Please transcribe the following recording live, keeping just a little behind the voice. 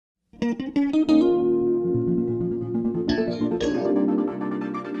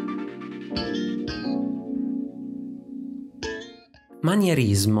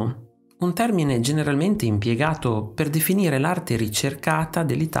Manierismo, un termine generalmente impiegato per definire l'arte ricercata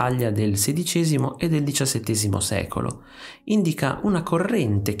dell'Italia del XVI e del XVII secolo, indica una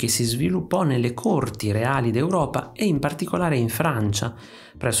corrente che si sviluppò nelle corti reali d'Europa e in particolare in Francia,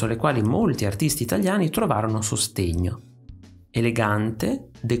 presso le quali molti artisti italiani trovarono sostegno. Elegante,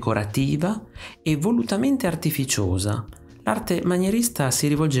 decorativa e volutamente artificiosa, l'arte manierista si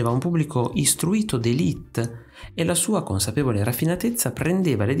rivolgeva a un pubblico istruito d'élite e la sua consapevole raffinatezza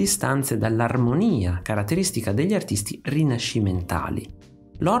prendeva le distanze dall'armonia caratteristica degli artisti rinascimentali.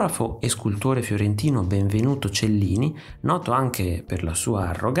 L'orafo e scultore fiorentino Benvenuto Cellini, noto anche per la sua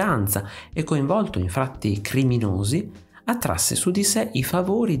arroganza e coinvolto in fatti criminosi, attrasse su di sé i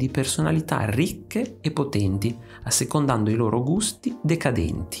favori di personalità ricche e potenti, assecondando i loro gusti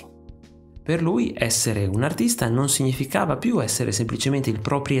decadenti. Per lui essere un artista non significava più essere semplicemente il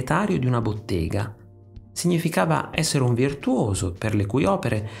proprietario di una bottega. Significava essere un virtuoso per le cui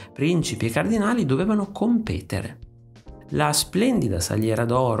opere principi e cardinali dovevano competere. La splendida Saliera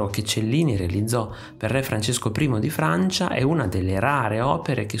d'oro che Cellini realizzò per re Francesco I di Francia è una delle rare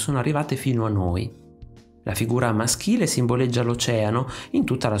opere che sono arrivate fino a noi. La figura maschile simboleggia l'oceano in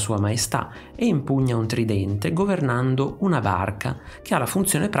tutta la sua maestà e impugna un tridente governando una barca che ha la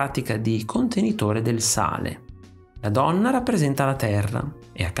funzione pratica di contenitore del sale. La donna rappresenta la terra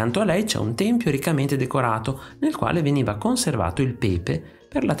e accanto a lei c'è un tempio riccamente decorato nel quale veniva conservato il pepe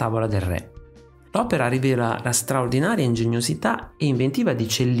per la tavola del re. L'opera rivela la straordinaria ingegnosità e inventiva di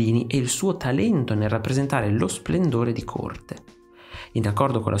Cellini e il suo talento nel rappresentare lo splendore di corte. In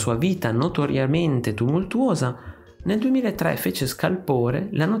accordo con la sua vita notoriamente tumultuosa, nel 2003 fece scalpore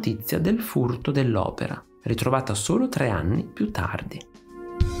la notizia del furto dell'opera, ritrovata solo 3 anni più tardi.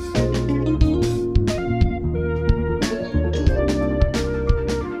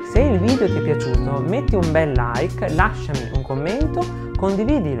 Se il video ti è piaciuto, metti un bel like, lasciami un commento,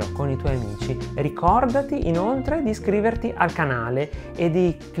 condividilo con i tuoi amici. Ricordati inoltre di iscriverti al canale e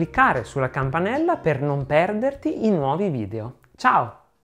di cliccare sulla campanella per non perderti i nuovi video. Ciao!